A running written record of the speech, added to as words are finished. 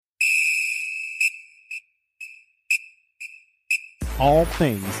all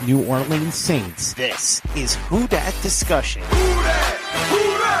things New Orleans Saints. This is Who Dat Discussion. Who dat? Who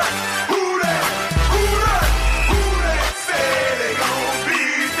dat? Who dat? Who that? Who that? Say they gon' be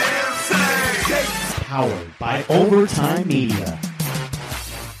damn same. Powered by Overtime Media.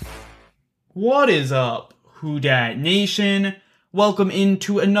 What is up, Who Dat Nation? Welcome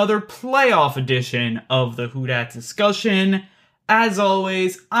into another playoff edition of the Who Dat Discussion. As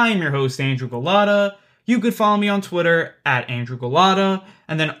always, I'm your host, Andrew Golota. You could follow me on Twitter at Andrew Golota,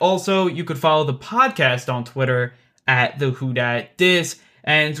 and then also you could follow the podcast on Twitter at the Who Dat Dis.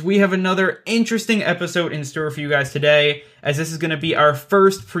 And we have another interesting episode in store for you guys today, as this is going to be our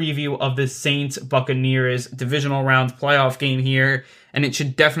first preview of the Saints-Buccaneers divisional round playoff game here, and it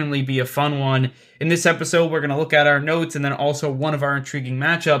should definitely be a fun one. In this episode, we're going to look at our notes and then also one of our intriguing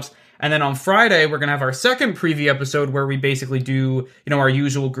matchups. And then on Friday, we're going to have our second preview episode where we basically do, our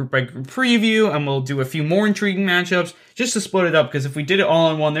usual group-by-group preview, and we'll do a few more intriguing matchups just to split it up, because if we did it all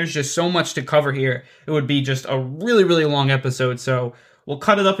in one, there's just so much to cover here. It would be just a really, really long episode, so we'll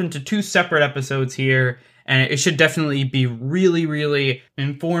cut it up into two separate episodes here, and it should definitely be really, really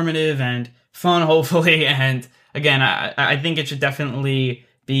informative and fun, hopefully. And again, I think it should definitely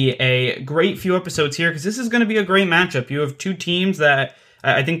be a great few episodes here, because this is going to be a great matchup. You have two teams that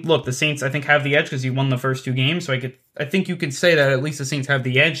I think, look, the Saints, I think, have the edge because you won the first two games, so I think you could say that at least the Saints have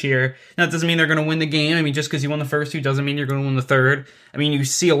the edge here. Now, it doesn't mean they're going to win the game. I mean, just because you won the first two doesn't mean you're going to win the third. I mean, you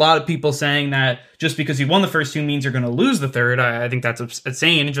see a lot of people saying that just because you won the first two means you're going to lose the third. I think that's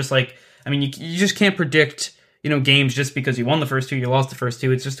insane. It's just like, I mean, you just can't predict, games just because you won the first two, you lost the first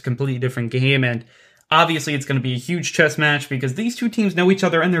two. It's just a completely different game, and obviously it's going to be a huge chess match because these two teams know each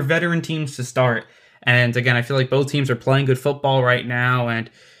other and they're veteran teams to start. And again, I feel like both teams are playing good football right now, and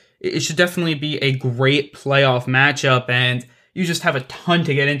it should definitely be a great playoff matchup, and you just have a ton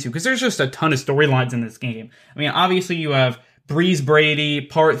to get into because there's just a ton of storylines in this game. I mean, obviously you have Breeze Brady,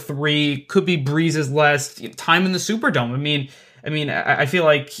 part 3, could be Breeze's last time in the Superdome. I mean, I feel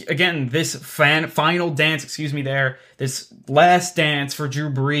like, again, this final dance, this last dance for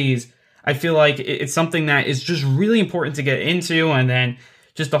Drew Brees, I feel like it's something that is just really important to get into, and then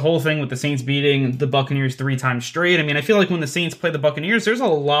just the whole thing with the Saints beating the Buccaneers 3 times straight. I mean, I feel like when the Saints play the Buccaneers, there's a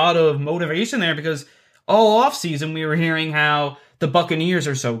lot of motivation there because all offseason we were hearing how the Buccaneers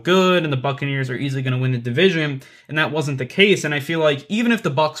are so good and the Buccaneers are easily going to win the division, and that wasn't the case. And I feel like even if the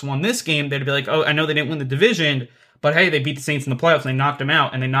Bucs won this game, they'd be like, oh, I know they didn't win the division, but hey, they beat the Saints in the playoffs and they knocked them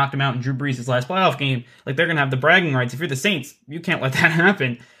out, and they knocked them out in Drew Brees' last playoff game. Like, they're going to have the bragging rights. If you're the Saints, you can't let that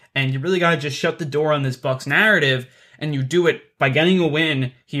happen, and you really got to just shut the door on this Bucs narrative. And you do it by getting a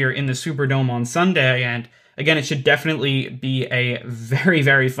win here in the Superdome on Sunday. And again, it should definitely be a very,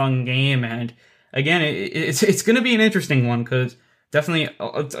 very fun game. And again, it's going to be an interesting one because definitely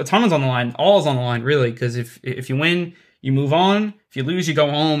a ton is on the line. All is on the line, really, because if you win, you move on. If you lose, you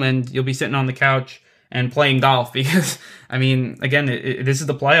go home and you'll be sitting on the couch and playing golf because, I mean, again, this is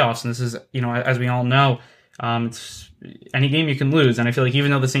the playoffs. And this is, as we all know, it's any game you can lose. And I feel like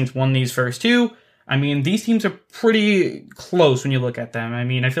even though the Saints won these first two, I mean, these teams are pretty close when you look at them. I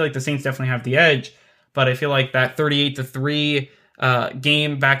mean, I feel like the Saints definitely have the edge, but I feel like that 38-3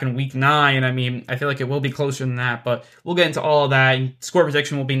 game back in Week 9, I mean, I feel like it will be closer than that, but we'll get into all of that. Score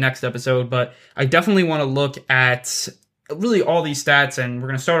prediction will be next episode, but I definitely want to look at really all these stats, and we're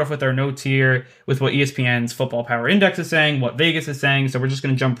going to start off with our notes here with what ESPN's Football Power Index is saying, what Vegas is saying, so we're just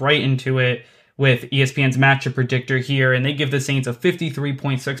going to jump right into it with ESPN's matchup predictor here, and they give the Saints a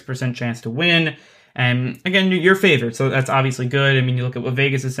 53.6% chance to win. And again, you're favored, so that's obviously good. I mean, you look at what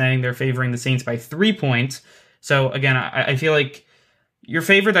Vegas is saying, they're favoring the Saints by 3 points. So again, I feel like you're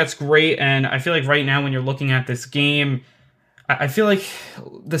favored, that's great, and I feel like right now when you're looking at this game, I feel like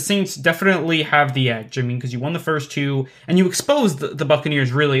the Saints definitely have the edge. I mean, because you won the first two, and you exposed the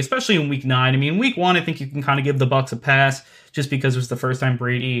Buccaneers, really, especially in Week 9. I mean, Week 1, I think you can kind of give the Bucs a pass, just because it was the first time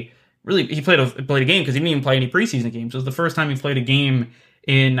Brady, really, he played a game, because he didn't even play any preseason games. It was the first time he played a game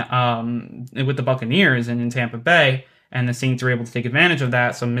with the Buccaneers and in Tampa Bay, and the Saints were able to take advantage of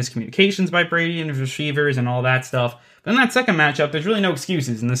that. Some miscommunications by Brady and his receivers and all that stuff. But in that second matchup, there's really no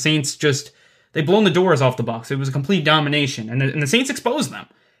excuses, and the Saints they blown the doors off the Bucs. It was a complete domination, and the Saints exposed them,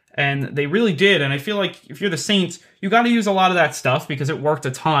 and they really did. And I feel like if you're the Saints, you got to use a lot of that stuff because it worked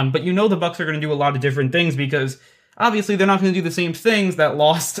a ton. But the Bucs are going to do a lot of different things because obviously they're not going to do the same things that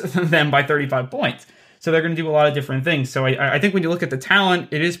lost them by 35 points. So they're going to do a lot of different things. So I think when you look at the talent,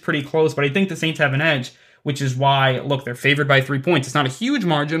 it is pretty close, but I think the Saints have an edge, which is why, look, they're favored by 3 points. It's not a huge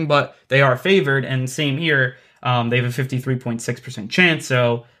margin, but they are favored, and same here. They have a 53.6% chance,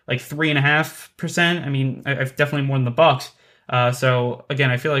 so like 3.5%. I mean, I've definitely more than the Bucs. So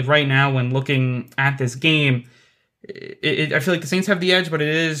again, I feel like right now when looking at this game, I feel like the Saints have the edge, but it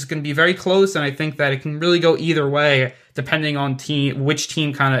is going to be very close, and I think that it can really go either way, depending on which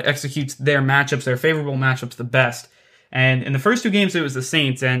team kind of executes their matchups, their favorable matchups the best. And in the first 2 games, it was the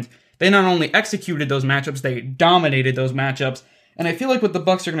Saints, and they not only executed those matchups, they dominated those matchups. And I feel like what the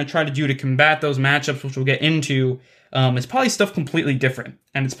Bucs are going to try to do to combat those matchups, which we'll get into, is probably stuff completely different.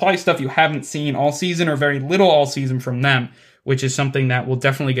 And it's probably stuff you haven't seen all season or very little all season from them, which is something that we'll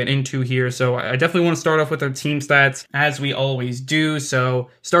definitely get into here. So I definitely want to start off with our team stats, as we always do. So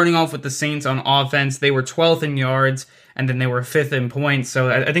starting off with the Saints on offense, they were 12th in yards, and then they were 5th in points.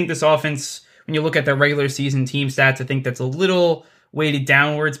 So I think this offense, when you look at their regular season team stats, I think that's a little weighted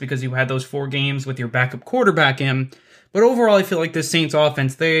downwards because you had those 4 games with your backup quarterback in. But overall, I feel like this Saints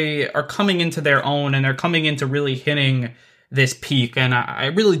offense, they are coming into their own, and they're coming into really hitting this peak. And I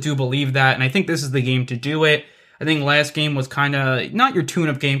really do believe that, and I think this is the game to do it. I think last game was kind of not your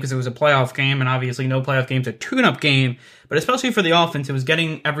tune-up game because it was a playoff game, and obviously no playoff game's a tune-up game, but especially for the offense, it was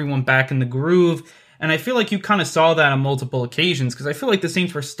getting everyone back in the groove, and I feel like you kind of saw that on multiple occasions because I feel like the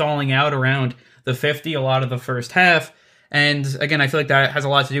Saints were stalling out around the 50 a lot of the first half, and again, I feel like that has a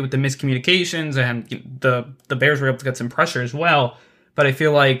lot to do with the miscommunications, and the Bears were able to get some pressure as well, but I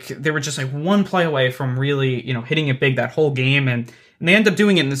feel like they were just like one play away from really, hitting it big that whole game, and they end up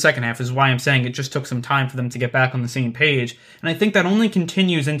doing it in the second half, is why I'm saying it just took some time for them to get back on the same page. And I think that only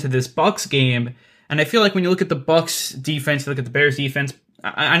continues into this Bucs game. And I feel like when you look at the Bucs defense, you look at the Bears defense,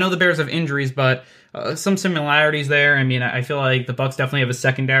 I know the Bears have injuries, but some similarities there. I mean, I feel like the Bucs definitely have a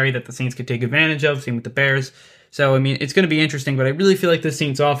secondary that the Saints could take advantage of, same with the Bears. So, I mean, it's going to be interesting, but I really feel like the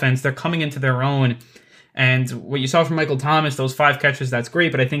Saints offense, they're coming into their own. And what you saw from Michael Thomas, those 5 catches, that's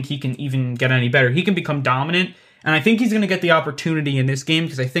great, but I think he can even get any better. He can become dominant. And I think he's going to get the opportunity in this game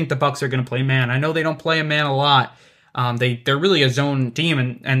because I think the Bucs are going to play man. I know they don't play a man a lot. They're really a zone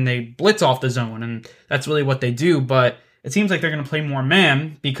team, and they blitz off the zone, and that's really what they do. But it seems like they're going to play more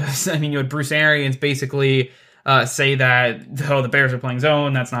man because, I mean, you had Bruce Arians basically say that, the Bears are playing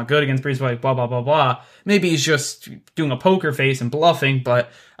zone, that's not good against Brees, blah, blah, blah, blah. Maybe he's just doing a poker face and bluffing, but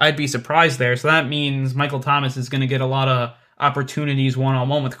I'd be surprised there. So that means Michael Thomas is going to get a lot of opportunities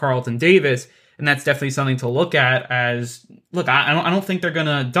one-on-one with Carlton Davis. And that's definitely something to look at as, look, I don't think they're going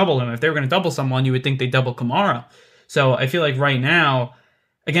to double him. If they were going to double someone, you would think they'd double Kamara. So I feel like right now,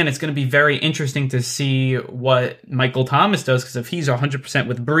 again, it's going to be very interesting to see what Michael Thomas does, because if he's 100%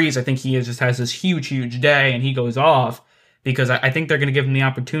 with Brees, I think he just has this huge, huge day and he goes off, because I think they're going to give him the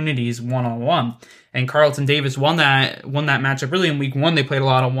opportunities one-on-one. And Carlton Davis won that matchup really in week 1. They played a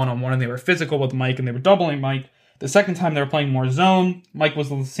lot of one-on-one, and they were physical with Mike, and they were doubling Mike. The second time they were playing more zone, Mike was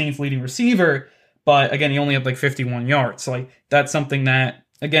the Saints' leading receiver, but again, he only had like 51 yards. So like that's something that,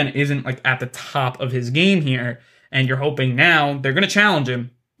 again, isn't like at the top of his game here. And you're hoping now they're going to challenge him,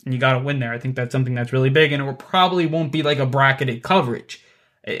 and you got to win there. I think that's something that's really big, and it probably won't be like a bracketed coverage.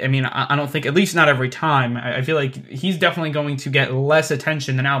 I mean, I don't think, at least not every time. I feel like he's definitely going to get less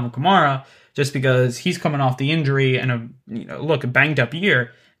attention than Alvin Kamara, just because he's coming off the injury and a banged up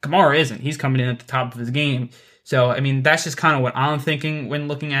year. Kamara isn't. He's coming in at the top of his game. So, I mean, that's just kind of what I'm thinking when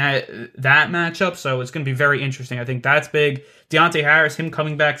looking at that matchup. So it's going to be very interesting. I think that's big. Deontay Harris, him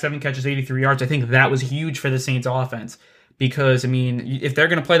coming back, 7 catches, 83 yards. I think that was huge for the Saints offense. Because, I mean, if they're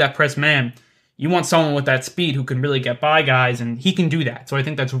going to play that press man, you want someone with that speed who can really get by guys, and he can do that. So I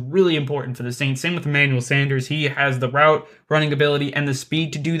think that's really important for the Saints. Same with Emmanuel Sanders. He has the route running ability and the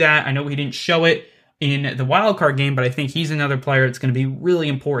speed to do that. I know he didn't show it in the wildcard game, but I think he's another player that's going to be really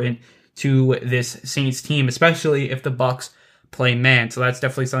important to this Saints team, especially if the Bucs play man. So that's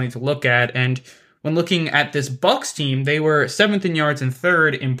definitely something to look at. And when looking at this Bucs team, they were 7th in yards and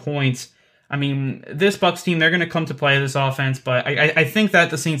 3rd in points. I mean, this Bucs team, they're going to come to play this offense, but I think that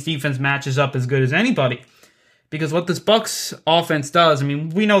the Saints defense matches up as good as anybody. Because what this Bucs offense does, I mean,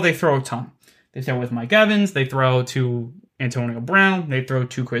 we know they throw a ton. They throw with Mike Evans, they throw to Antonio Brown, they throw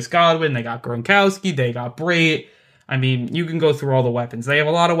to Chris Godwin, they got Gronkowski, they got Brate. I mean, you can go through all the weapons. They have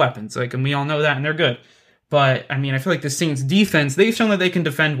a lot of weapons, and we all know that, and they're good. But, I mean, I feel like the Saints defense, they've shown that they can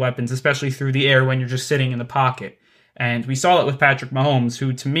defend weapons, especially through the air when you're just sitting in the pocket. And we saw it with Patrick Mahomes,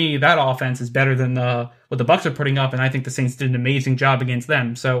 who, to me, that offense is better than what the Bucs are putting up, and I think the Saints did an amazing job against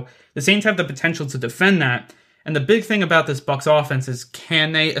them. So the Saints have the potential to defend that. And the big thing about this Bucs offense is,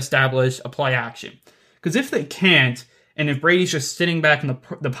 can they establish a play action? Because if they can't, and if Brady's just sitting back in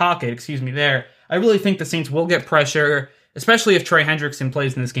the pocket, I really think the Saints will get pressure, especially if Trey Hendrickson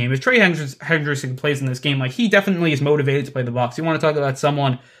plays in this game. If Trey Hendrickson plays in this game, he definitely is motivated to play the Bucs. You want to talk about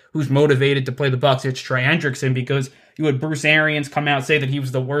someone who's motivated to play the Bucs, it's Trey Hendrickson, because you had Bruce Arians come out say that he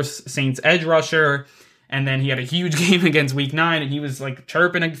was the worst Saints edge rusher, And then he had a huge game against Week 9, and he was like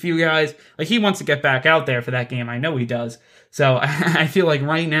chirping a few guys. Like, he wants to get back out there for that game. I know he does. So I feel like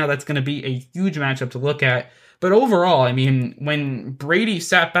right now that's going to be a huge matchup to look at. But overall, I mean, when Brady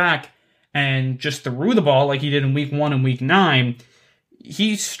sat back and just threw the ball like he did in Week 1 and Week 9,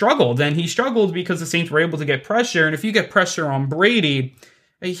 he struggled. And he struggled because the Saints were able to get pressure. And if you get pressure on Brady,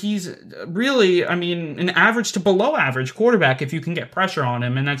 he's really, I mean, an average to below average quarterback if you can get pressure on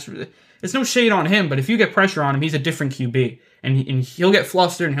him. And it's no shade on him, but if you get pressure on him, he's a different QB. And he'll get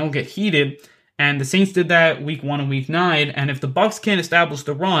flustered and he'll get heated. And the Saints did that Week 1 and Week 9. And if the Bucs can't establish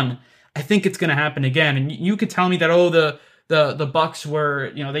the run, I think it's going to happen again. And you could tell me that, the Bucs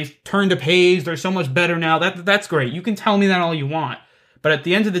were, they've turned a page, they're so much better now. That's great. You can tell me that all you want. But at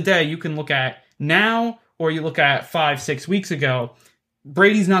the end of the day, you can look at now or you look at 5-6 weeks ago.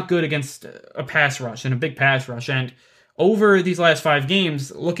 Brady's not good against a pass rush and a big pass rush. And over these last 5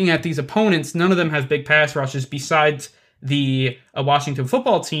 games, looking at these opponents, none of them have big pass rushes besides the Washington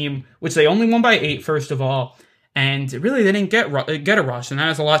football team, which they only won by 8, first of all. And really, they didn't get a rush, and that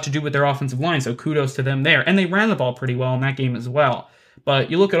has a lot to do with their offensive line, so kudos to them there. And they ran the ball pretty well in that game as well.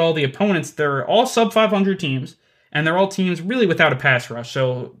 But you look at all the opponents, they're all sub-500 teams, and they're all teams really without a pass rush.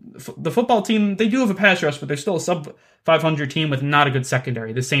 So the football team, they do have a pass rush, but they're still a sub-500 team with not a good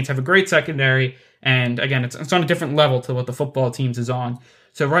secondary. The Saints have a great secondary, and again, it's on a different level to what the football teams is on.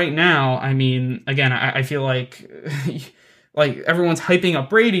 So right now, I mean, again, I feel like like everyone's hyping up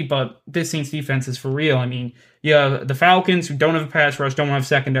Brady, but this Saints defense is for real. I mean, you have the Falcons, who don't have a pass rush, don't have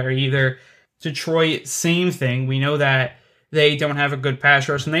secondary either. Detroit, same thing. We know that they don't have a good pass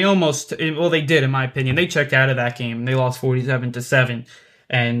rush, and they did, in my opinion. They checked out of that game. They lost 47-7,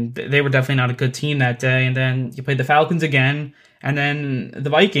 and they were definitely not a good team that day. And then you played the Falcons again, and then the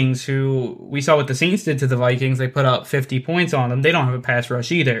Vikings, who we saw what the Saints did to the Vikings. They put up 50 points on them. They don't have a pass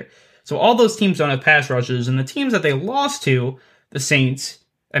rush either. So all those teams don't have pass rushes, and the teams that they lost to, the Saints,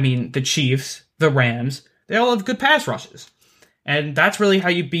 the Chiefs, the Rams, they all have good pass rushes. And that's really how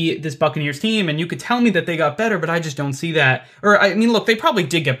you beat this Buccaneers team, and you could tell me that they got better, but I just don't see that. Look, they probably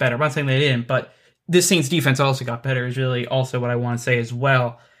did get better. I'm not saying they didn't, but this Saints defense also got better is really also what I want to say as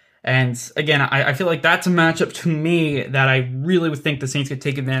well. And again, I feel like that's a matchup to me that I really would think the Saints could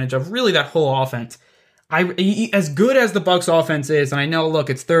take advantage of, really that whole offense. As good as the Bucs offense is, and I know, look,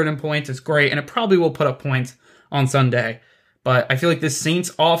 it's third in points, it's great, and it probably will put up points on Sunday. But I feel like this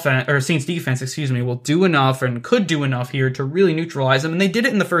Saints defense, will do enough and could do enough here to really neutralize them. And they did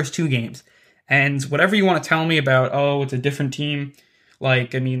it in the first 2 games. And whatever you want to tell me about, it's a different team. The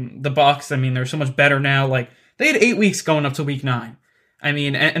Bucs, they're so much better now. They had 8 weeks going up to Week 9.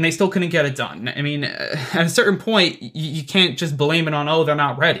 And they still couldn't get it done. At a certain point, you can't just blame it on, they're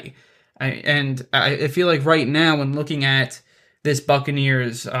not ready. I feel like right now, when looking at this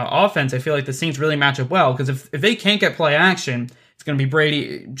Buccaneers offense, I feel like the Saints really match up well, because if they can't get play action, it's going to be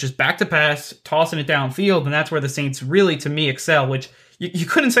Brady just back to pass, tossing it downfield, and that's where the Saints really, to me, excel, which you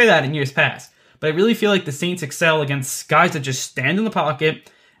couldn't say that in years past. But I really feel like the Saints excel against guys that just stand in the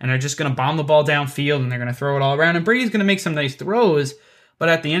pocket, and they're just going to bomb the ball downfield, and they're going to throw it all around, and Brady's going to make some nice throws, but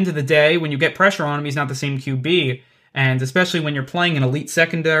at the end of the day, when you get pressure on him, he's not the same QB, and especially when you're playing an elite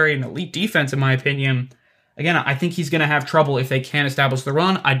secondary, an elite defense, in my opinion, again, I think he's going to have trouble if they can't establish the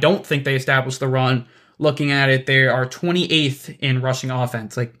run. I don't think they establish the run. Looking at it, they are 28th in rushing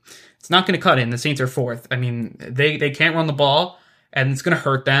offense. It's not going to cut in. The Saints are 4th. They can't run the ball, and it's going to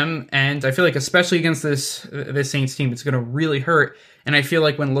hurt them. And I feel like, especially against this Saints team, it's going to really hurt. And I feel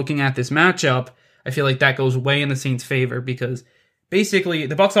like when looking at this matchup, I feel like that goes way in the Saints' favor, because basically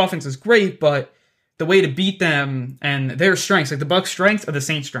the Bucs offense is great, but the way to beat them and their strengths, the Bucs' strengths are the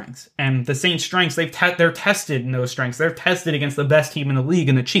Saints' strengths. And the Saints' strengths, they're tested in those strengths. They're tested against the best team in the league,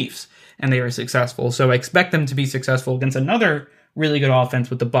 in the Chiefs, and they are successful. So I expect them to be successful against another really good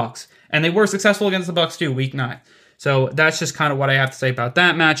offense with the Bucs. And they were successful against the Bucs too, Week 9. So that's just kind of what I have to say about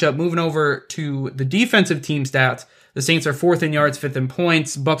that matchup. Moving over to the defensive team stats, the Saints are 4th in yards, 5th in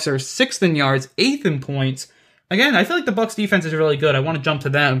points. Bucs are 6th in yards, 8th in points. Again, I feel like the Bucs defense is really good. I want to jump to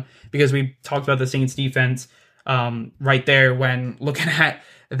them because we talked about the Saints defense right there when looking at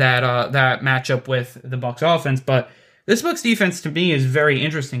that matchup with the Bucs offense. But this Bucs defense to me is very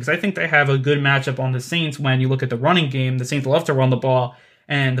interesting because I think they have a good matchup on the Saints when you look at the running game. The Saints love to run the ball,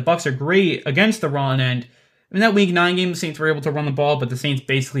 and the Bucs are great against the run. And in that Week 9 game, the Saints were able to run the ball, but the Saints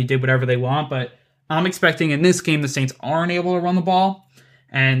basically did whatever they want. But I'm expecting in this game the Saints aren't able to run the ball.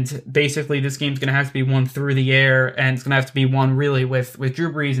 And basically, this game's going to have to be won through the air, and it's going to have to be won really with Drew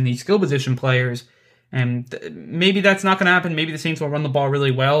Brees and these skill position players. And maybe that's not going to happen. Maybe the Saints will run the ball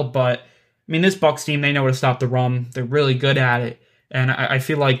really well, but this Bucs team, they know how to stop the run. They're really good at it. And I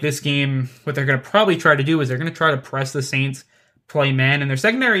feel like this game, what they're going to probably try to do is they're going to try to press the Saints, play man, and their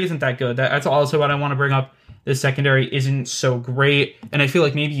secondary isn't that good. That's also what I want to bring up. The secondary isn't so great, and I feel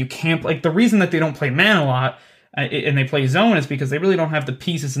like maybe you can't, like, the reason that they don't play man a lot and they play zone is because they really don't have the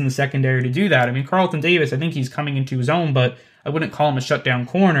pieces in the secondary to do that. I mean, Carlton Davis, I think he's coming into his own, but I wouldn't call him a shutdown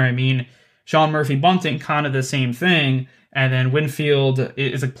corner. I mean, Sean Murphy-Bunting, kind of the same thing. And then Winfield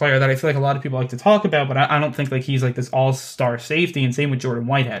is a player that I feel like a lot of people like to talk about, but I don't think like he's like this all-star safety, and same with Jordan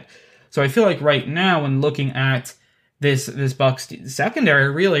Whitehead. So I feel like right now, when looking at this Bucs secondary,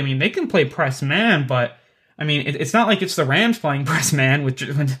 really, I mean, they can play press man, but I mean, it's not like it's the Rams playing press man with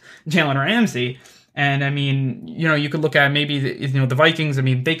Jalen Ramsey. And I mean, you know, you could look at maybe the Vikings. I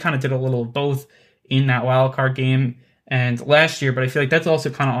mean, they kind of did a little of both in that wild card game and last year, but I feel like that's also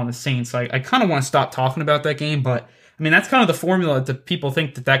kind of on the Saints. So I kind of want to stop talking about that game, but I mean, that's kind of the formula that people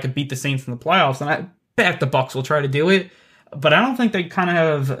think that could beat the Saints in the playoffs, and I bet the Bucs will try to do it, but I don't think they kind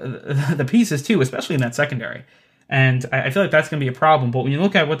of have the pieces too, especially in that secondary. And I feel like that's going to be a problem. But when you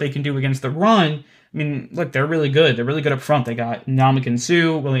look at what they can do against the run, I mean, look, they're really good. They're really good up front. They got Ndamukong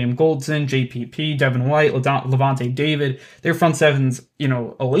Suh, William Goldson, JPP, Devin White, Levante David. Their front seven's,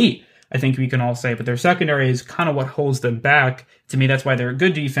 elite, I think we can all say. But their secondary is kind of what holds them back. To me, that's why they're a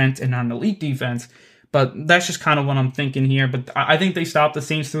good defense and not an elite defense. But that's just kind of what I'm thinking here. But I think they stop the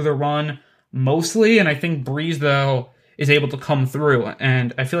Saints through the run mostly. And I think Breeze, though, is able to come through.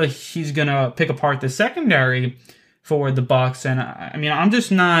 And I feel like he's going to pick apart the secondary for the Bucs. And I mean, I'm just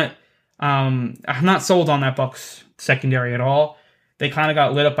not... I'm not sold on that Bucs secondary at all. They kind of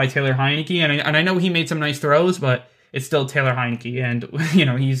got lit up by Taylor Heineke, and I know he made some nice throws, but it's still Taylor Heineke, and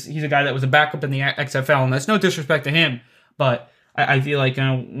he's a guy that was a backup in the XFL, and that's no disrespect to him, but I feel like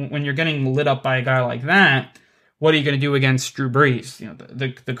when you're getting lit up by a guy like that, what are you going to do against Drew Brees,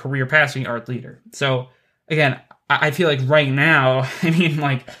 the career passing yard leader? So again, I feel like right now, I mean,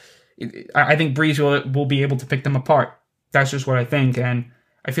 like, I think Brees will be able to pick them apart. That's just what I think, and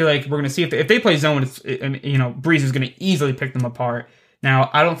I feel like we're going to see if they play zone, Breeze is going to easily pick them apart. Now,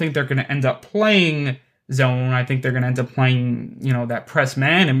 I don't think they're going to end up playing zone. I think they're going to end up playing, that press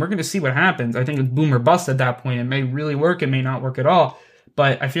man, and we're going to see what happens. I think it's boom or bust at that point. It may really work. It may not work at all.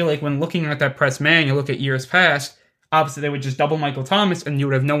 But I feel like when looking at that press man, you look at years past, opposite, they would just double Michael Thomas, and you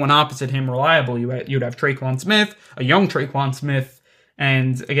would have no one opposite him reliable. You'd have Traquan Smith, a young Traquan Smith,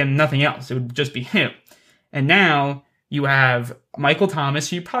 and again, nothing else. It would just be him. And now you have Michael Thomas,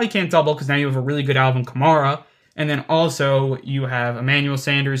 who you probably can't double because now you have a really good Alvin Kamara. And then also you have Emmanuel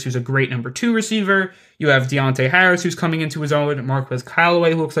Sanders, who's a great number 2 receiver. You have Deontay Harris, who's coming into his own. Marquez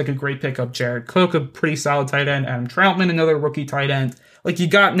Callaway, who looks like a great pickup. Jared Cook, a pretty solid tight end. Adam Troutman, another rookie tight end. Like, you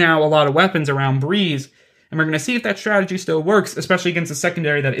got now a lot of weapons around Breeze. And we're going to see if that strategy still works, especially against a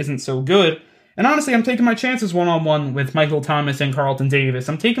secondary that isn't so good. And honestly, I'm taking my chances one-on-one with Michael Thomas and Carlton Davis.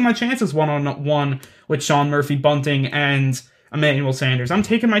 I'm taking my chances one-on-one with Sean Murphy-Bunting and Emmanuel Sanders. I'm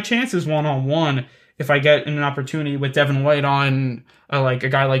taking my chances one-on-one if I get an opportunity with Devin White on like a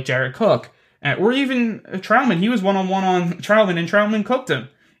guy like Jared Cook. Or even Troutman. He was one-on-one on Troutman, and Troutman cooked him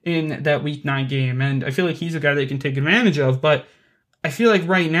in that Week 9 game. And I feel like he's a guy they can take advantage of. But I feel like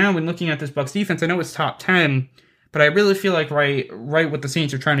right now, when looking at this Bucs defense, I know it's top 10, but I really feel like right what the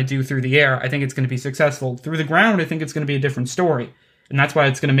Saints are trying to do through the air, I think it's going to be successful. Through the ground, I think it's going to be a different story. And that's why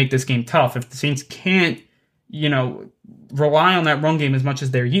it's going to make this game tough. If the Saints can't, rely on that run game as much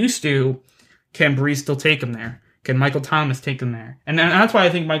as they're used to, can Breeze still take them there? Can Michael Thomas take them there? And that's why I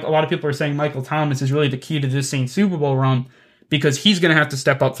think a lot of people are saying Michael Thomas is really the key to this Saints Super Bowl run, because he's going to have to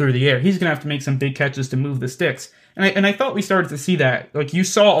step up through the air. He's going to have to make some big catches to move the sticks. And I thought we started to see that. Like, you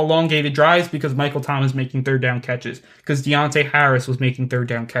saw elongated drives because Michael Thomas making third down catches, because Deontay Harris was making third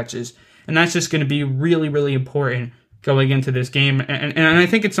down catches. And that's just going to be really, really important going into this game. And I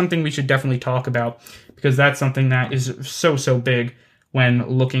think it's something we should definitely talk about, because that's something that is so big when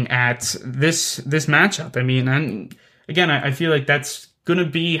looking at this matchup. I mean, and again, I feel like that's going to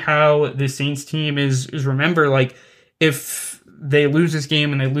be how the Saints team is remembered. Like, if they lose this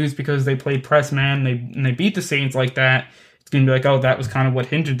game and they lose because they played press man and they beat the Saints like that, it's going to be like, oh, that was kind of what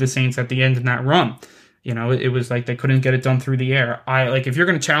hindered the Saints at the end in that run. It was like they couldn't get it done through the air. If you're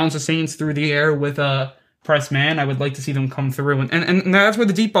going to challenge the Saints through the air with a press man, I would like to see them come through. And that's where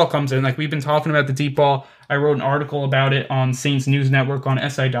the deep ball comes in. Like, we've been talking about the deep ball. I wrote an article about it on Saints News Network on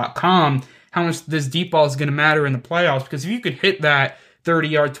SI.com, how much this deep ball is going to matter in the playoffs. Because if you could hit that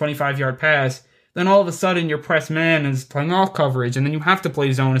 30-yard, 25-yard pass, then all of a sudden your press man is playing off coverage, and then you have to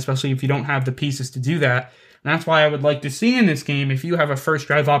play zone, especially if you don't have the pieces to do that. And that's why I would like to see in this game, if you have a first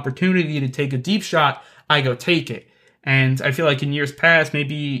drive opportunity to take a deep shot, I go take it. And I feel like in years past,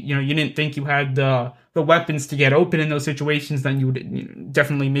 maybe, you didn't think you had the weapons to get open in those situations, then you would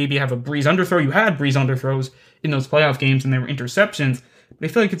definitely maybe have a Brees underthrow. You had Brees underthrows in those playoff games, and they were interceptions. But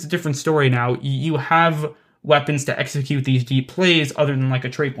I feel like it's a different story now. You have weapons to execute these deep plays other than like a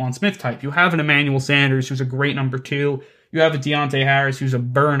Traquan Smith type. You have an Emmanuel Sanders, who's a great number 2. You have a Deontay Harris, who's a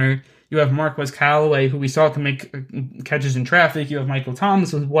burner. You have Marquez Callaway, who we saw can make catches in traffic. You have Michael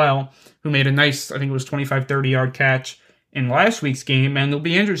Thomas as well, who made a nice, I think it was 25, 30-yard catch in last week's game, and it'll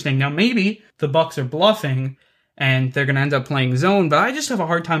be interesting. Now, maybe the Bucs are bluffing, and they're going to end up playing zone, but I just have a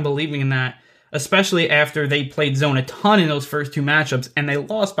hard time believing in that, especially after they played zone a ton in those first 2 matchups, and they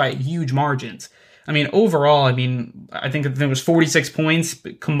lost by huge margins. I mean, overall, I think there was 46 points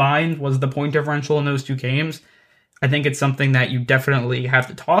combined was the point differential in those 2 games. I think it's something that you definitely have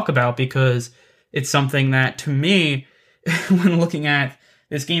to talk about because it's something that, to me, when looking at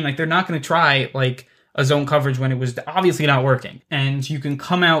this game, like, they're not going to try, like, a zone coverage when it was obviously not working. And you can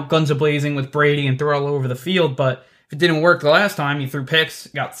come out guns a-blazing with Brady and throw all over the field, but if it didn't work the last time, you threw picks,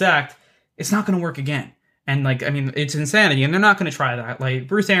 got sacked, it's not going to work again. And, it's insanity, and they're not going to try that. Like,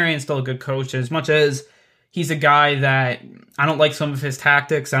 Bruce Arians is still a good coach, as much as he's a guy that I don't like some of his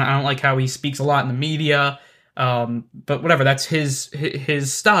tactics, and I don't like how he speaks a lot in the media. But whatever, that's his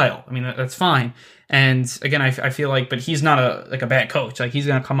style. I mean, that's fine. And again, I feel like, but he's not a bad coach. Like, he's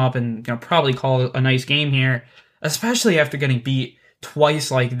going to come up and probably call a nice game here, especially after getting beat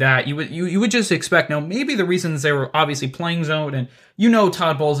twice like that. You would just expect. Now, maybe the reasons they were obviously playing zone, and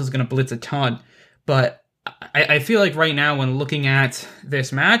Todd Bowles is going to blitz a ton, but I feel like right now when looking at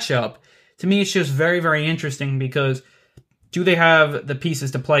this matchup, to me it's just very, very interesting because do they have the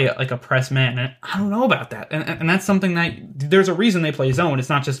pieces to play like a press man? And I don't know about that. And that's something that there's a reason they play zone. It's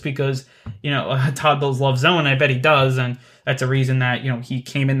not just because, Todd Bowles loves zone. I bet he does. And that's a reason that, he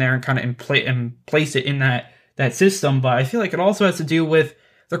came in there and kind of placed it in that system. But I feel like it also has to do with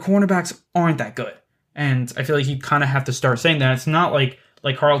their cornerbacks aren't that good. And I feel like you kind of have to start saying that. It's not like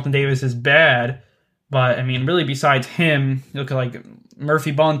Carlton Davis is bad. But, I mean, really besides him, you look at like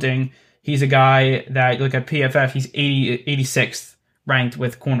Murphy Bunting. He's a guy that, you look at PFF, he's 86th ranked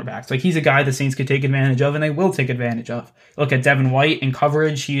with cornerbacks. Like, he's a guy the Saints could take advantage of, and they will take advantage of. Look at Devin White in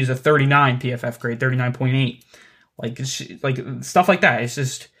coverage. He's a 39 PFF grade, 39.8. Like, stuff like that. It's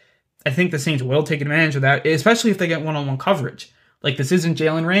just, I think the Saints will take advantage of that, especially if they get one-on-one coverage. Like, this isn't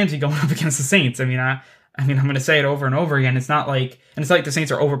Jalen Ramsey going up against the Saints. I mean, I'm going to say it over and over again. It's not like, and it's like the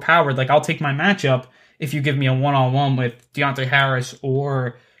Saints are overpowered. Like, I'll take my matchup if you give me a one-on-one with Deontay Harris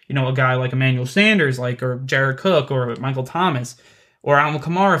or a guy like Emmanuel Sanders, or Jared Cook, or Michael Thomas, or Alvin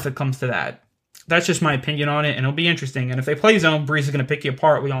Kamara if it comes to that. That's just my opinion on it, and it'll be interesting. And if they play zone, Brees is going to pick you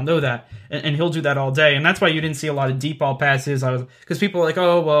apart. We all know that. And he'll do that all day. And that's why you didn't see a lot of deep ball passes. Because people are like,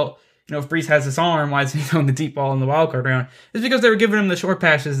 oh, well, if Brees has this arm, why is he throwing the deep ball in the wild card round? It's because they were giving him the short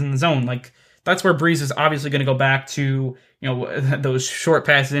passes in the zone. Like, that's where Brees is obviously going to go back to, those short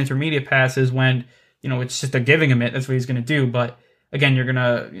passes, intermediate passes when, it's just they're giving him it. That's what he's going to do. But again,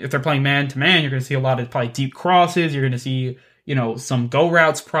 if they're playing man-to-man, you're going to see a lot of probably deep crosses. You're going to see, some go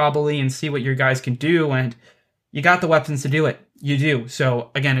routes probably and see what your guys can do. And you got the weapons to do it. You do.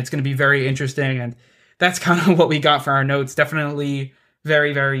 So, again, it's going to be very interesting. And that's kind of what we got for our notes. Definitely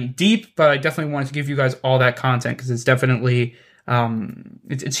very, very deep. But I definitely wanted to give you guys all that content because it's definitely,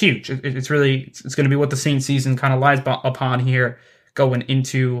 it's huge. It's going to be what the Saints season kind of lies upon here going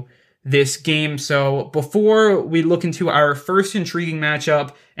into this game. So before we look into our first intriguing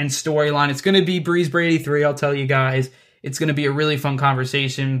matchup and storyline, it's going to be Brees Brady 3. I'll tell you guys, it's going to be a really fun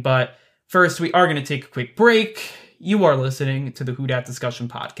conversation. But first, we are going to take a quick break. You are listening to the Who Dat Discussion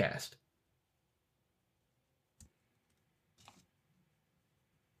podcast.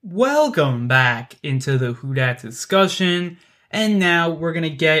 Welcome back into the Who Dat Discussion. And now we're going to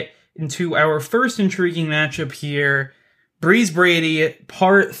get into our first intriguing matchup here. Brees Brady,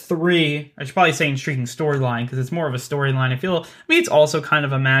 part 3. I should probably say intriguing storyline, because it's more of a storyline. It's also kind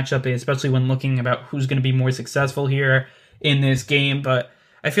of a matchup, especially when looking about who's going to be more successful here in this game. But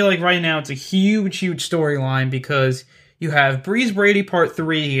I feel like right now it's a huge, huge storyline, because you have Brees Brady, part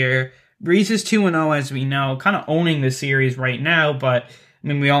 3 here. Brees is 2-0, as we know, kind of owning the series right now. But,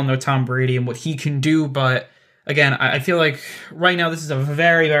 we all know Tom Brady and what he can do. But, again, I feel like right now this is a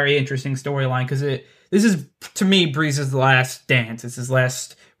very, very interesting storyline, because this is, to me, Brees' last dance. It's his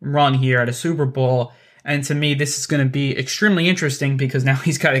last run here at a Super Bowl. And to me, this is going to be extremely interesting because now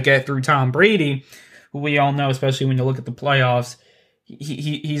he's got to get through Tom Brady, who we all know, especially when you look at the playoffs,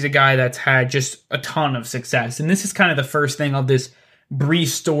 he's a guy that's had just a ton of success. And this is kind of the first thing of this Brees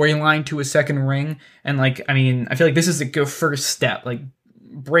storyline to a second ring. And, I feel like this is a good first step. Like,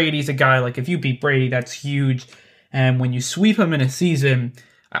 Brady's a guy, if you beat Brady, that's huge. And when you sweep him in a season,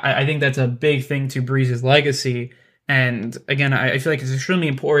 I think that's a big thing to Brees' legacy. And again, I feel like it's extremely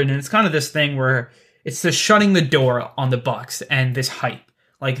important. And it's kind of this thing where it's the shutting the door on the Bucs and this hype.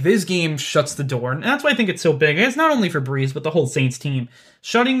 Like, this game shuts the door. And that's why I think it's so big. It's not only for Brees, but the whole Saints team.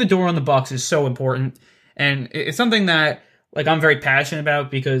 Shutting the door on the Bucs is so important. And it's something that, like, I'm very passionate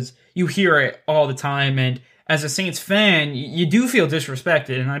about because you hear it all the time. And as a Saints fan, you do feel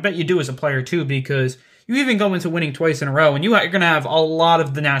disrespected. And I bet you do as a player, too, because you even go into winning twice in a row, and you're going to have a lot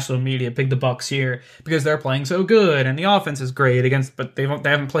of the national media pick the Bucs here because they're playing so good, and the offense is great but they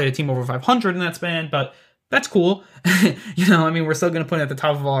haven't played a team over 500 in that span, but that's cool. We're still going to put it at the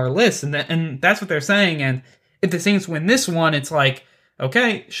top of all our lists, and that's what they're saying. And if the Saints win this one, it's like,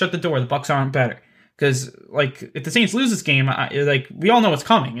 okay, shut the door. The Bucs aren't better. Because, like, if the Saints lose this game, we all know what's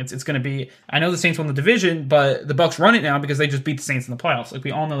coming. It's going to be, I know the Saints won the division, but the Bucs run it now because they just beat the Saints in the playoffs. Like,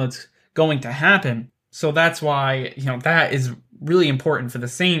 we all know that's going to happen. So that's why, that is really important for the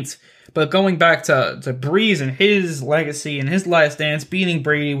Saints. But going back to Brees and his legacy and his last dance, beating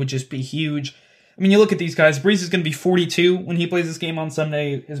Brady would just be huge. I mean, you look at these guys. Brees is going to be 42 when he plays this game on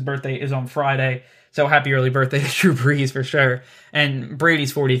Sunday. His birthday is on Friday. So happy early birthday to Drew Brees for sure. And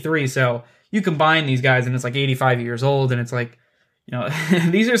Brady's 43. So you combine these guys and it's like 85 years old. And it's like,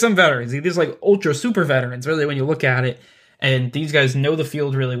 these are some veterans. These are like ultra super veterans, really, when you look at it. And these guys know the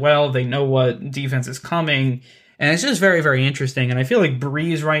field really well. They know what defense is coming. And it's just very, very interesting. And I feel like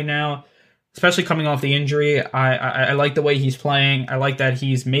Brees right now, especially coming off the injury, I like the way he's playing. I like that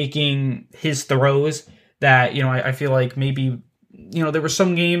he's making his throws that, I feel like maybe, there were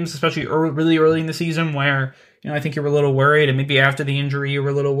some games, especially really early in the season where, I think you were a little worried. And maybe after the injury, you were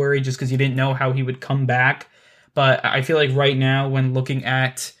a little worried just because you didn't know how he would come back. But I feel like right now, when looking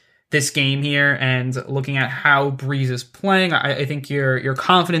at this game here and looking at how Brees is playing, I think you're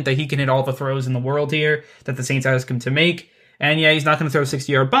confident that he can hit all the throws in the world here that the Saints ask him to make. And yeah, he's not going to throw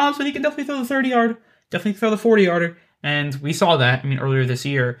 60-yard bombs, but he can definitely throw the 30-yard, definitely throw the 40-yarder. And we saw that, earlier this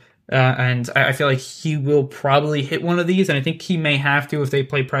year. And I feel like he will probably hit one of these, and I think he may have to if they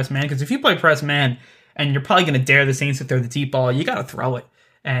play press man. Because if you play press man and you're probably going to dare the Saints to throw the deep ball, you got to throw it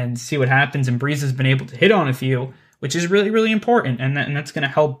and see what happens. And Brees has been able to hit on a few, which is really, really important. And that's going to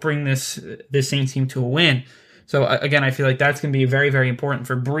help bring this Saints team to a win. So again, I feel like that's going to be very, very important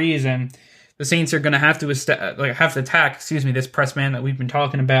for Brees. And the Saints are going to have to attack, this press man that we've been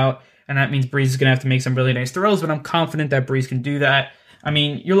talking about. And that means Brees is going to have to make some really nice throws, but I'm confident that Brees can do that.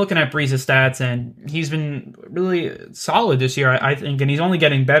 You're looking at Brees' stats, and he's been really solid this year, I think, and he's only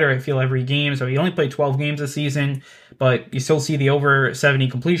getting better, I feel, every game. So he only played 12 games this season, but you still see the over 70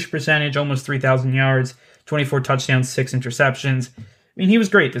 completion percentage, almost 3,000 yards, 24 touchdowns, 6 interceptions. He was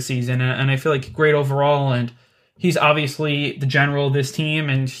great this season, and I feel like great overall, and he's obviously the general of this team,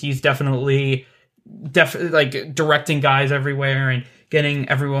 and he's definitely directing guys everywhere and getting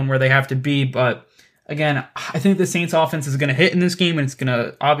everyone where they have to be. But again, I think the Saints offense is going to hit in this game, and it's going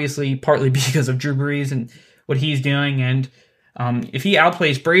to obviously partly be because of Drew Brees and what he's doing. And if he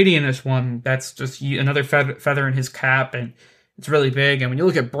outplays Brady in this one, that's just another feather in his cap, and it's really big. And when you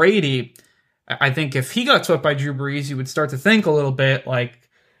look at Brady, I think if he got swept by Drew Brees, you would start to think a little bit like,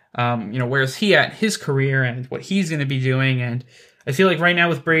 where's he at in his career and what he's going to be doing. And I feel like right now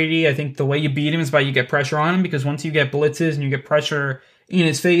with Brady, I think the way you beat him is by you get pressure on him, because once you get blitzes and you get pressure in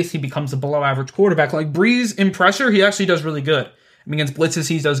his face, he becomes a below average quarterback. Like Brees in pressure, he actually does really good. Against blitzes,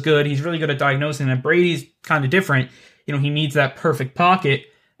 he does good. He's really good at diagnosing that. Brady's kind of different. He needs that perfect pocket,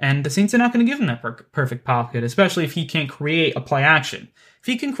 and the Saints are not going to give him that perfect pocket, especially if he can't create a play action. If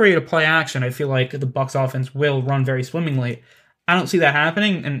he can create a play action, I feel like the Bucs offense will run very swimmingly. I don't see that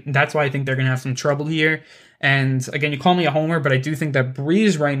happening, and that's why I think they're going to have some trouble here. And again, you call me a homer, but I do think that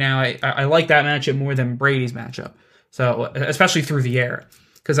Brees right now, I like that matchup more than Brady's matchup. So, especially through the air.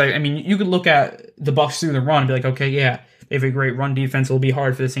 Because, you could look at the Bucs through the run and be like, okay, yeah, they have a great run defense. It'll be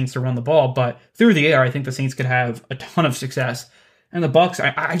hard for the Saints to run the ball. But through the air, I think the Saints could have a ton of success. And the Bucs,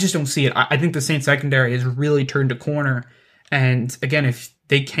 I just don't see it. I think the Saints secondary has really turned a corner. And again, if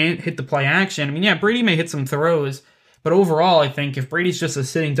they can't hit the play action, Brady may hit some throws. But overall, I think if Brady's just a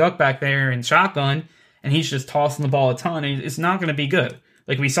sitting duck back there in shotgun, and he's just tossing the ball a ton, it's not going to be good.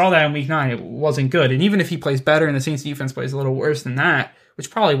 Like we saw that in Week 9, it wasn't good. And even if he plays better and the Saints defense plays a little worse than that,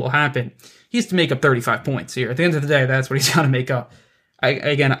 which probably will happen, he has to make up 35 points here. At the end of the day, that's what he's got to make up.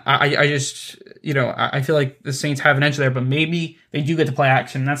 I feel like the Saints have an edge there, but maybe they do get to play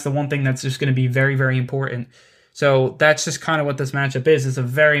action. That's the one thing that's just going to be very, very important. So that's just kind of what this matchup is. It's a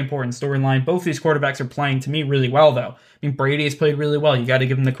very important storyline. Both these quarterbacks are playing, to me, really well, though. Brady has played really well. You got to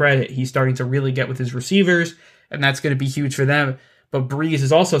give him the credit. He's starting to really get with his receivers, and that's going to be huge for them. But Brees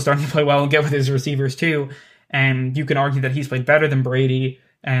is also starting to play well and get with his receivers, too. and you can argue that he's played better than Brady,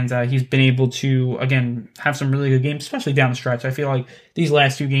 and he's been able to, again, have some really good games, especially down the stretch. I feel like these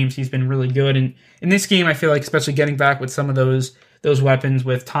last 2 games he's been really good, and in this game I feel like, especially getting back with some of those weapons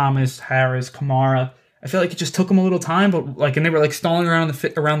with Thomas, Harris, Kamara, I feel like it just took him a little time, but and they were stalling around the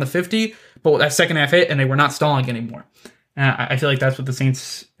 50, but that second half hit and they were not stalling anymore. I feel like that's what the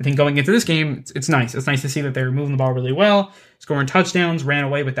Saints, I think going into this game, it's nice. It's nice to see that they were moving the ball really well, scoring touchdowns, ran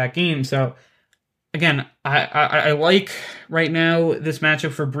away with that game. So again, I like right now this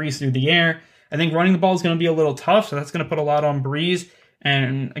matchup for Breeze through the air. I think running the ball is going to be a little tough, so that's going to put a lot on Breeze.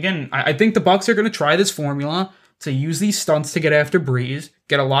 And again, I think the Bucs are going to try this formula to use these stunts to get after Breeze,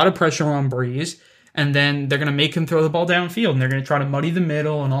 get a lot of pressure on Breeze, and then they're going to make him throw the ball downfield, and they're going to try to muddy the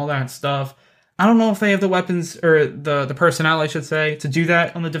middle and all that stuff. I don't know if they have the weapons, or the personnel, I should say, to do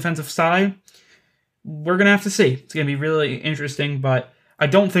that on the defensive side. We're going to have to see. It's going to be really interesting, but I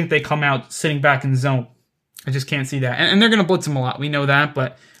don't think they come out sitting back in zone. I just can't see that. And they're going to blitz them a lot. We know that,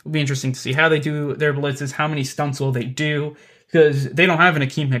 but it'll be interesting to see how they do their blitzes, how many stunts will they do, because they don't have an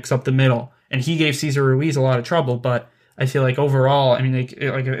Akeem Hicks up the middle, and he gave Cesar Ruiz a lot of trouble, but I feel like overall, I mean,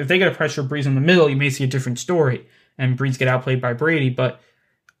 if they get a pressure Breeze in the middle, you may see a different story, and Breeze get outplayed by Brady. But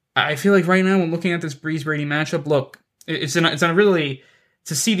I feel like right now, when looking at this Breeze-Brady matchup, look, it's not really,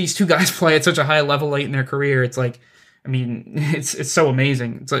 to see these two guys play at such a high level late in their career, it's like, I mean, it's so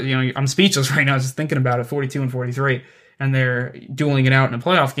amazing. It's like, I'm speechless right now just thinking about it, 42 and 43, and they're dueling it out in a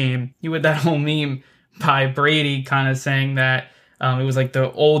playoff game. You had that whole meme by Brady kind of saying that it was like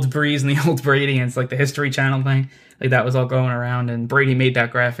the old Breeze and the old Brady, and it's like the History Channel thing. Like that was all going around, and Brady made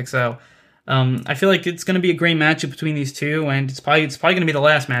that graphic. So I feel like it's going to be a great matchup between these two, and it's probably going to be the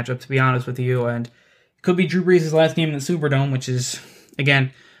last matchup, to be honest with you. And it could be Drew Brees' last game in the Superdome, which is,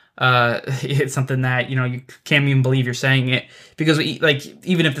 again, it's something that you can't even believe you're saying it, because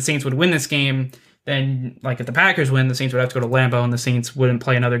even if the Saints would win this game, then if the Packers win, the Saints would have to go to Lambeau, and the Saints wouldn't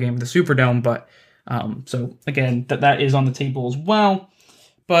play another game in the Superdome. But so again, that is on the table as well.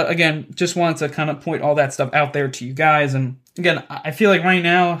 But again, just wanted to kind of point all that stuff out there to you guys. And again, I feel like right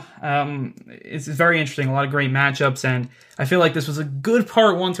now it's very interesting, a lot of great matchups, and I feel like this was a good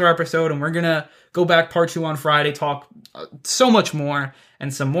part 1 to our episode, and we're going to go back part 2 on Friday, talk so much more,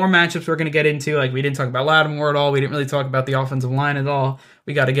 and some more matchups we're going to get into. We didn't talk about Lattimore at all. We didn't really talk about the offensive line at all.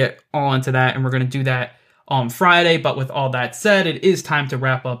 We got to get all into that, and we're going to do that on Friday. But with all that said, it is time to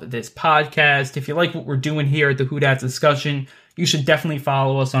wrap up this podcast. If you like what we're doing here at the Who Dat Discussion, you should definitely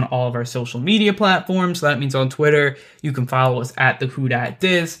follow us on all of our social media platforms. So that means on Twitter, you can follow us at the Who Dat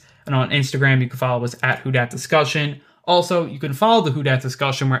Dis, and on Instagram, you can follow us at Who Dat Discussion. Also, you can follow the Who Dat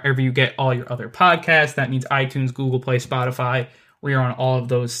Discussion wherever you get all your other podcasts. That means iTunes, Google Play, Spotify. We are on all of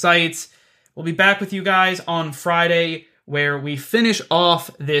those sites. We'll be back with you guys on Friday, where we finish off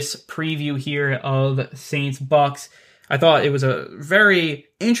this preview here of Saints Bucs. I thought it was a very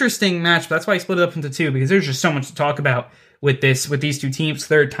interesting match. That's why I split it up into 2, because there's just so much to talk about with these two teams,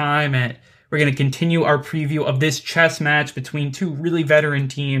 third time, and we're going to continue our preview of this chess match between 2 really veteran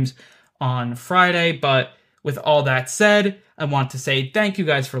teams on Friday. But with all that said, I want to say thank you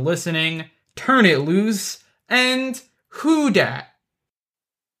guys for listening, turn it loose, and Who Dat?